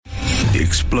The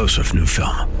explosive new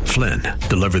film, Flynn,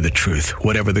 Deliver the Truth,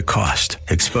 Whatever the Cost,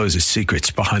 exposes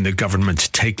secrets behind the government's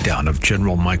takedown of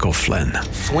General Michael Flynn.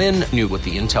 Flynn knew what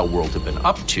the intel world had been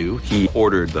up to. He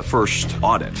ordered the first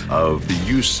audit of the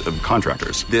use of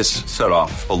contractors. This set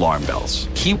off alarm bells.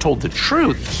 He told the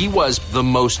truth. He was the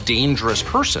most dangerous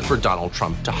person for Donald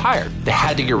Trump to hire. They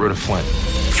had to get rid of Flynn.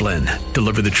 Flynn,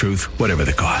 Deliver the Truth, Whatever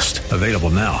the Cost. Available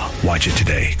now. Watch it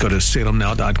today. Go to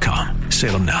salemnow.com.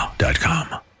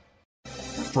 salemnow.com.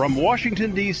 From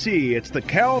Washington, D.C., it's the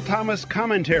Cal Thomas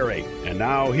Commentary. And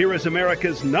now, here is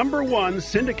America's #1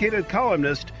 syndicated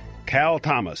columnist, Cal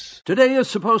Thomas. Today is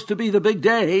supposed to be the big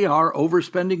day. Our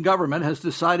overspending government has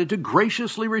decided to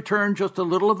graciously return just a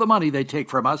little of the money they take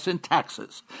from us in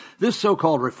taxes. This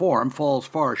so-called reform falls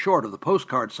far short of the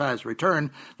postcard-sized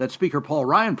return that Speaker Paul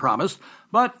Ryan promised,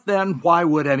 but then why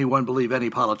would anyone believe any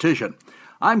politician?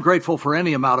 I'm grateful for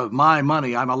any amount of my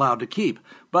money I'm allowed to keep,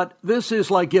 but this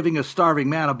is like giving a starving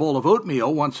man a bowl of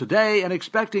oatmeal once a day and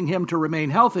expecting him to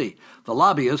remain healthy. The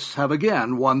lobbyists have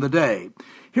again won the day.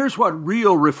 Here's what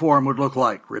real reform would look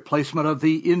like. Replacement of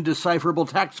the indecipherable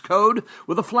tax code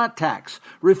with a flat tax.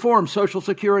 Reform Social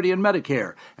Security and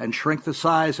Medicare. And shrink the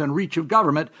size and reach of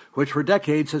government, which for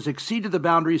decades has exceeded the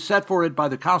boundaries set for it by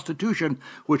the Constitution,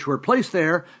 which were placed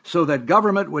there so that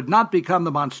government would not become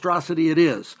the monstrosity it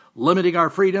is, limiting our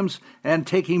freedoms and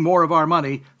taking more of our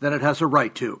money than it has a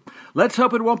right to. Let's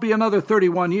hope it won't be another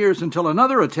 31 years until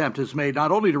another attempt is made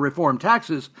not only to reform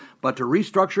taxes, but to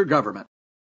restructure government.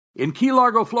 In Key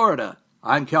Largo, Florida,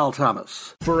 I'm Cal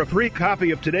Thomas. For a free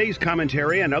copy of today's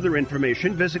commentary and other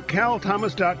information, visit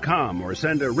calthomas.com or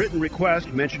send a written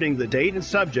request mentioning the date and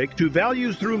subject to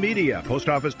Values Through Media, Post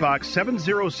Office Box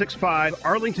 7065,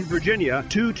 Arlington, Virginia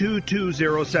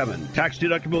 22207.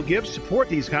 Tax-deductible gifts support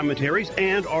these commentaries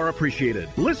and are appreciated.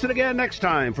 Listen again next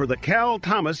time for the Cal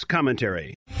Thomas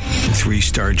Commentary.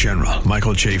 3-star General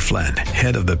Michael J. Flynn,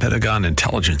 head of the Pentagon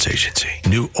Intelligence Agency,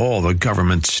 knew all the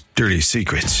government's dirty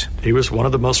secrets. He was one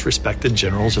of the most respected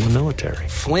generals in the military.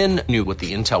 Flynn knew what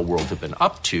the intel world had been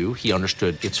up to. He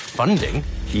understood its funding.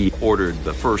 He ordered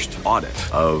the first audit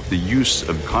of the use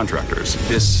of contractors.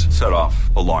 This set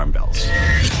off alarm bells.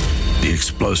 The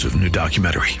explosive new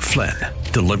documentary, Flynn,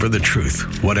 Deliver the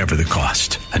Truth, Whatever the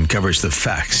Cost, uncovers the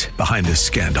facts behind this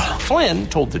scandal. Flynn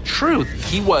told the truth.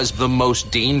 He was the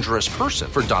most dangerous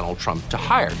person for Donald Trump to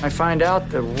hire. I find out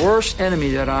the worst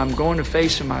enemy that I'm going to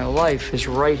face in my life is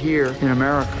right here in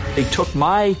America. They took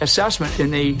my assessment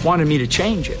and they wanted me to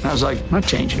change it. And I was like, I'm not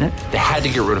changing it. They had to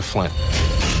get rid of Flynn.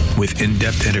 With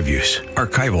in-depth interviews,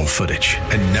 archival footage,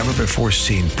 and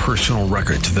never-before-seen personal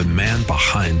records of the man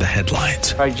behind the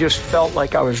headlines. I just felt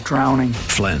like I was drowning.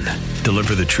 Flynn,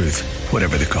 Deliver the Truth,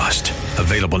 Whatever the Cost.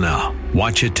 Available now.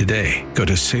 Watch it today. Go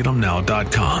to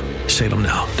salemnow.com.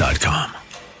 salemnow.com.